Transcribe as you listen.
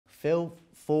Phil,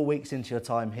 4 weeks into your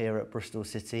time here at Bristol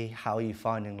City, how are you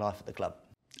finding life at the club?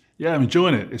 Yeah, I'm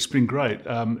enjoying it. It's been great.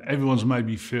 Everyone's made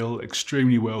me feel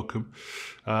extremely welcome,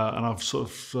 and I've sort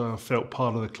of felt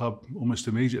part of the club almost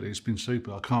immediately. It's been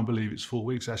super. I can't believe it's 4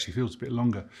 weeks. It actually feels a bit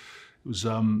longer. It was,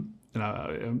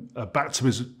 a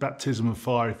baptism of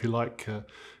fire, if you like,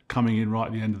 coming in right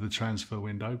at the end of the transfer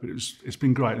window. But it's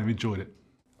been great, and I've enjoyed it.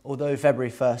 Although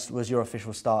February 1st was your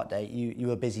official start date, you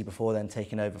were busy before then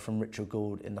taking over from Richard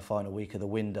Gould in the final week of the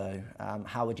window.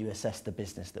 How would you assess the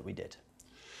business that we did?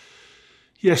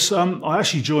 Yes, I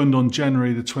actually joined on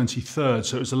January the 23rd,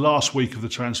 so it was the last week of the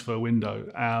transfer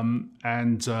window,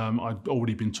 and I'd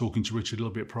already been talking to Richard a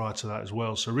little bit prior to that as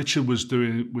well. So Richard was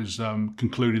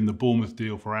concluding the Bournemouth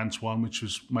deal for Antoine, which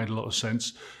made a lot of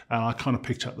sense, and I kind of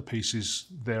picked up the pieces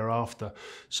thereafter.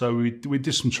 So we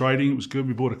did some trading. It was good.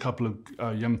 We brought a couple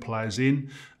of young players in.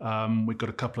 We got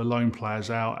a couple of loan players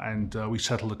out, and we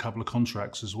settled a couple of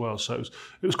contracts as well. So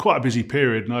it was quite a busy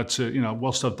period, and I had to,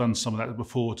 whilst I've done some of that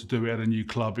before, to do it at a new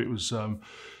club, it was a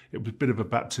bit of a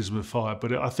baptism of fire.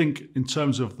 But I think in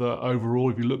terms of the overall,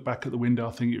 if you look back at the window,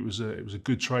 I think it was a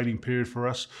good trading period for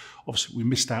us. Obviously, we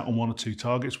missed out on one or two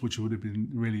targets, which would have been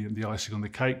really the icing on the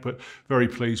cake. But very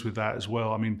pleased with that as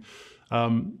well. I mean,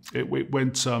 it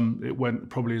went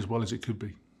probably as well as it could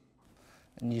be.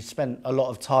 And you spent a lot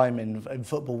of time in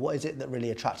football. What is it that really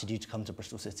attracted you to come to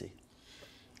Bristol City?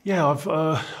 Yeah,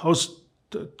 I was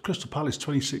at Crystal Palace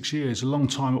 26 years, a long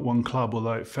time at one club,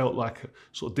 although it felt like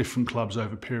sort of different clubs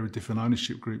over a period of different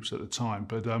ownership groups at the time.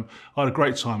 But I had a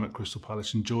great time at Crystal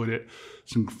Palace, enjoyed it,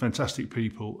 some fantastic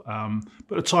people.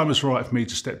 But the time was right for me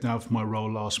to step down from my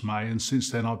role last May, and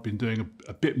since then I've been doing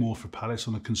a bit more for Palace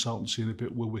on a consultancy and a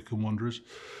bit with Wycombe Wanderers,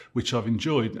 which I've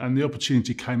enjoyed. And the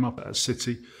opportunity came up at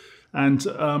City. And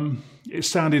it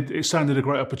sounded a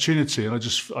great opportunity, and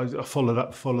I followed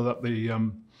up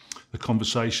the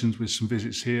conversations with some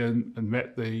visits here, and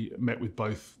met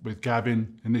with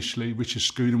Gavin initially, Richard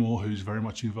Scudamore, who's very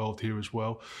much involved here as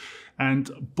well,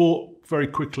 and bought very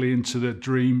quickly into the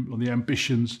dream or the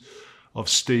ambitions of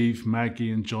Steve,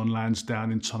 Maggie, and John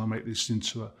Lansdowne in trying to make this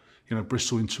into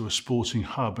Bristol into a sporting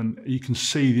hub, and you can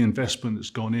see the investment that's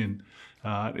gone in.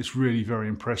 It's really very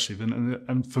impressive,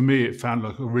 and for me it found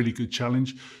like a really good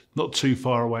challenge, not too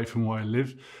far away from where I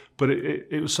live, but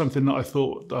it was something that I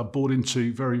thought I bought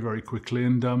into very, very quickly,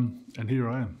 and here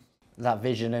I am. That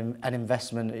vision and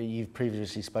investment, you've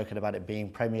previously spoken about it being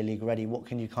Premier League ready. What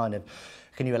can you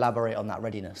elaborate on that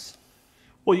readiness?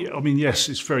 Well, yeah, I mean, yes,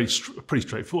 it's pretty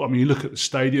straightforward. I mean, you look at the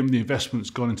stadium, the investment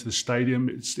that's gone into the stadium.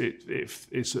 It's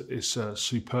a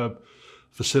superb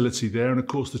facility there, and of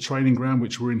course the training ground,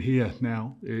 which we're in here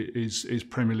now, is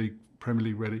Premier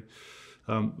League ready.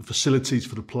 The facilities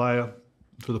for the players,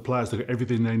 they've got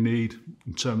everything they need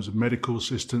in terms of medical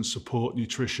assistance, support,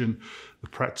 nutrition, the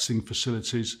practicing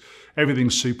facilities.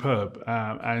 Everything's superb,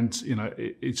 and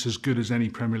it's as good as any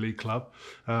Premier League club.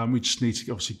 We just need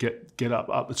to obviously get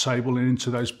up the table and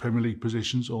into those Premier League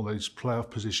positions, or those playoff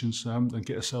positions, and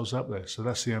get ourselves up there. So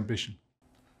that's the ambition.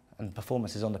 And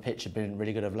performances on the pitch have been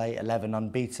really good of late. 11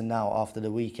 unbeaten now after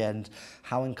the weekend.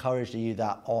 How encouraged are you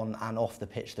that on and off the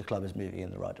pitch the club is moving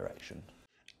in the right direction?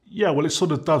 Yeah, well, it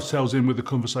sort of dovetails in with the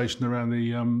conversation around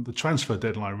the transfer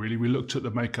deadline, really. We looked at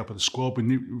the makeup of the squad.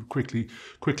 We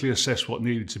quickly assessed what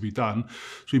needed to be done.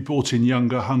 So we brought in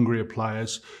younger, hungrier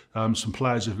players. Some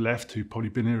players have left who've probably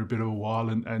been here a bit of a while,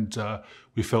 and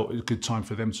we felt it was a good time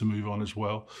for them to move on as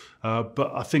well.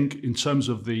 But I think in terms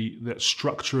of the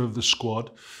structure of the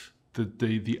squad,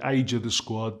 the age of the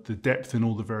squad, the depth in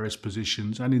all the various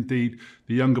positions, and indeed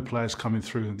the younger players coming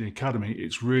through in the academy,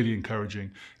 it's really encouraging.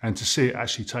 And to see it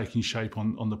actually taking shape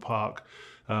on the park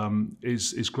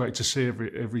is great to see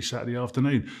every Saturday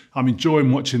afternoon. I'm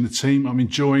enjoying watching the team. I'm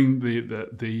enjoying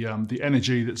the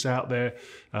energy that's out there.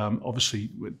 Obviously,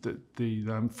 with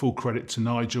the full credit to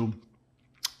Nigel,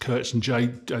 Kurtz, and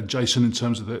Jason in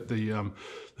terms of the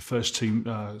first team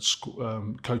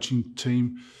coaching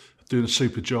team, doing a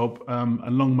super job,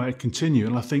 and long may it continue.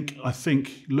 And I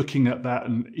think looking at that,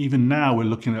 and even now we're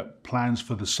looking at plans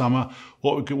for the summer,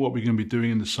 what we're going to be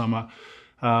doing in the summer,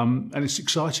 and it's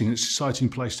exciting. It's an exciting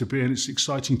place to be, and it's an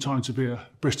exciting time to be a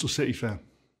Bristol City fan.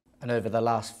 And over the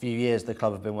last few years, the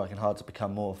club have been working hard to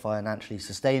become more financially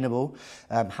sustainable.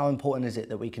 How important is it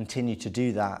that we continue to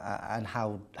do that, and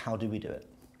how do we do it?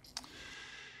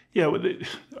 Yeah,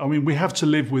 I mean, we have to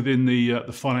live within the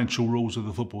financial rules of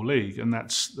the Football League, and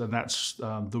that's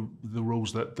the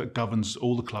rules that governs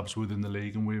all the clubs within the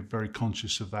league, and we're very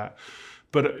conscious of that.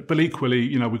 But equally,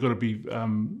 you know, we've got to be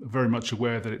very much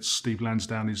aware that it's Steve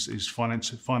Lansdowne is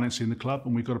financing the club,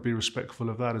 and we've got to be respectful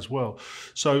of that as well.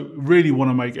 So really want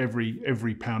to make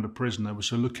every pound a prisoner.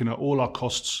 So looking at all our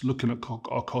costs, looking at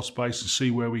our cost base, and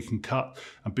see where we can cut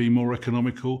and be more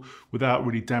economical without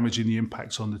really damaging the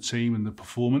impacts on the team and the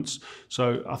performance.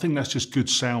 So I think that's just good,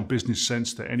 sound business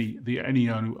sense that any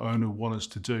owner wants us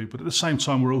to do. But at the same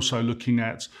time, we're also looking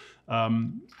at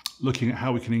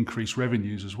how we can increase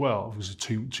revenues as well.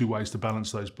 Obviously, two ways to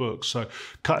balance those books. So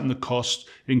cutting the cost,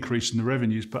 increasing the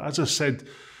revenues. But as I said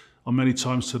on many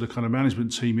times to the kind of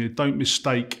management team here, don't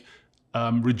mistake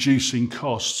reducing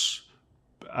costs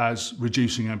as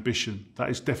reducing ambition. That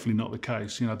is definitely not the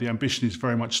case. You know, the ambition is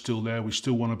very much still there. We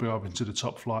still want to be up into the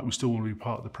top flight. We still want to be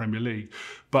part of the Premier League.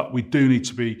 But we do need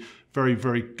to be very,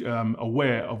 very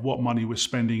aware of what money we're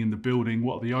spending in the building,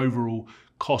 what the overall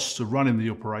costs of running the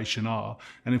operation are,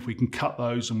 and if we can cut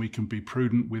those and we can be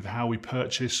prudent with how we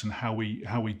purchase and how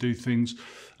we do things,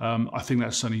 I think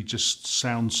that's only just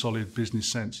sound, solid business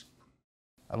sense.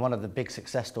 And one of the big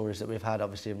success stories that we've had,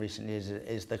 obviously, in recent years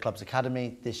is the club's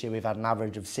academy. This year we've had an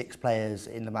average of 6 players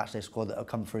in the matchday squad that have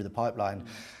come through the pipeline.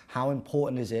 How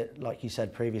important is it, like you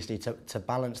said previously, to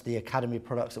balance the academy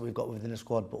products that we've got within the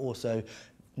squad, but also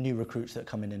new recruits that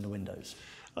come in the windows?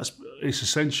 It's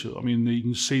essential. I mean, you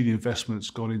can see the investment that's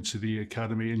gone into the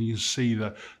academy, and you can see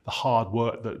the hard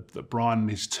work that Brian and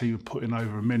his team have put in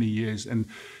over many years. And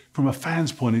from a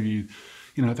fan's point of view,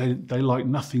 you know, they like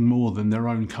nothing more than their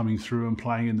own coming through and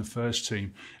playing in the first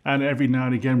team. And every now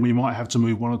and again, we might have to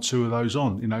move 1 or 2 of those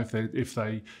on. You know, if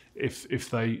they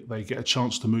get a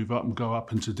chance to move up and go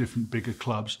up into different bigger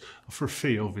clubs for a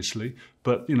fee, obviously.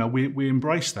 But you know, we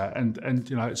embrace that, and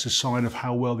you know, it's a sign of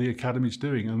how well the academy's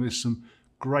doing. And there's some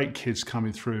great kids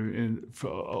coming through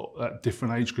at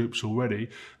different age groups already,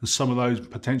 and some of those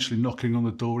potentially knocking on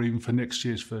the door even for next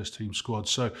year's first team squad.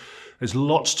 So there's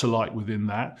lots to like within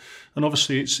that, and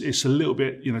obviously it's a little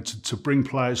bit, you know, to bring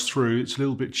players through, it's a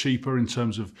little bit cheaper in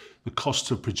terms of the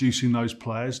cost of producing those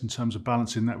players, in terms of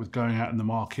balancing that with going out in the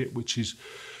market, which is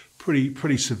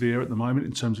pretty severe at the moment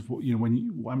in terms of what, you know,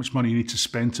 how much money you need to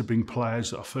spend to bring players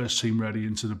that are first team ready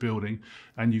into the building,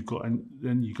 and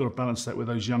then you've got to balance that with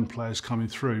those young players coming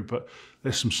through. But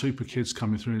there's some super kids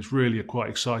coming through, and it's really quite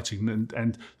exciting.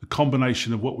 And the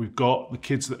combination of what we've got, the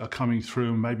kids that are coming through,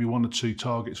 and maybe 1 or 2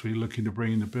 targets we're looking to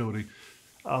bring in the building,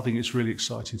 I think it's really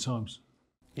exciting times.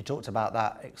 You talked about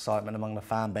that excitement among the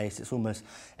fan base. It's almost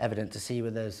evident to see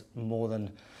where there's more than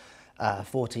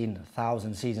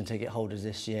 14,000 season ticket holders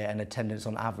this year, and attendance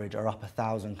on average are up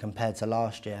 1,000 compared to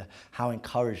last year. How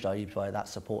encouraged are you by that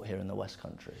support here in the West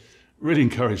Country? Really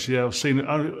encouraged, yeah.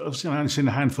 I've only seen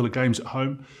a handful of games at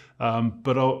home,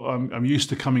 but I'm used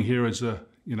to coming here as a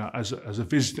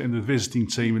visitor in the visiting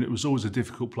team, and it was always a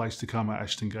difficult place to come at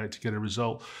Ashton Gate to get a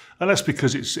result. And that's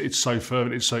because it's so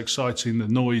fervent, it's so exciting. The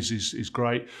noise is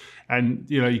great, and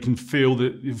you know, you can feel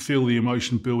the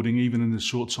emotion building even in the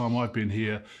short time I've been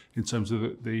here, in terms of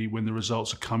when the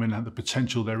results are coming and the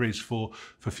potential there is for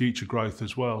future growth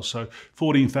as well. So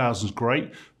 14,000 is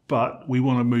great. But we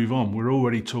want to move on. We're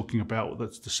already talking about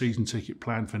what the season ticket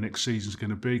plan for next season is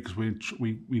going to be, because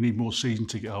we need more season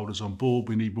ticket holders on board.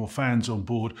 We need more fans on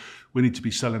board. We need to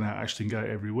be selling out Ashton Gate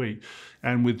every week.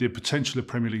 And with the potential of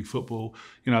Premier League football,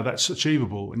 you know, that's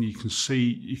achievable. And you can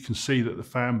see that the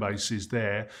fan base is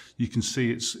there. You can see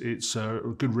it's a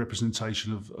good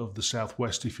representation of the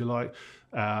Southwest, if you like.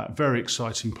 Very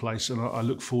exciting place, and I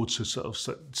look forward to sort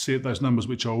of see those numbers,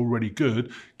 which are already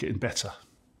good, getting better.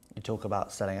 You talk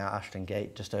about selling out Ashton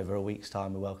Gate. Just over a week's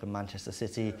time, we welcome Manchester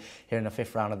City here in the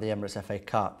 5th round of the Emirates FA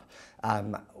Cup.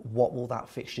 What will that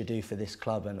fixture do for this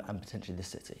club and potentially this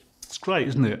city? It's great,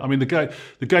 isn't it? I mean, the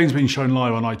game's been shown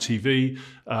live on ITV.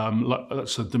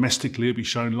 So domestically, it'll be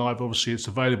shown live. Obviously, it's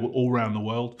available all around the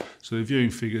world. So the viewing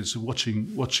figures,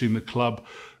 watching the club,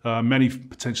 many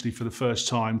potentially for the first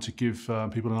time, to give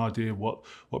people an idea of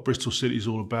what Bristol City is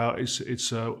all about.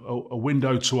 It's a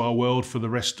window to our world for the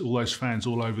rest, all those fans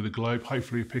all over the globe.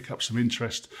 Hopefully, pick up some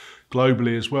interest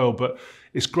globally as well. But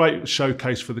it's great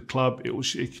showcase for the club. It will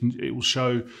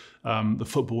show the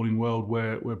footballing world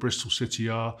where Bristol City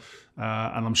are,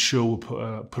 and I'm sure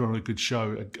we'll put on a good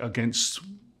show against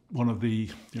one of the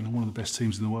best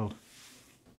teams in the world.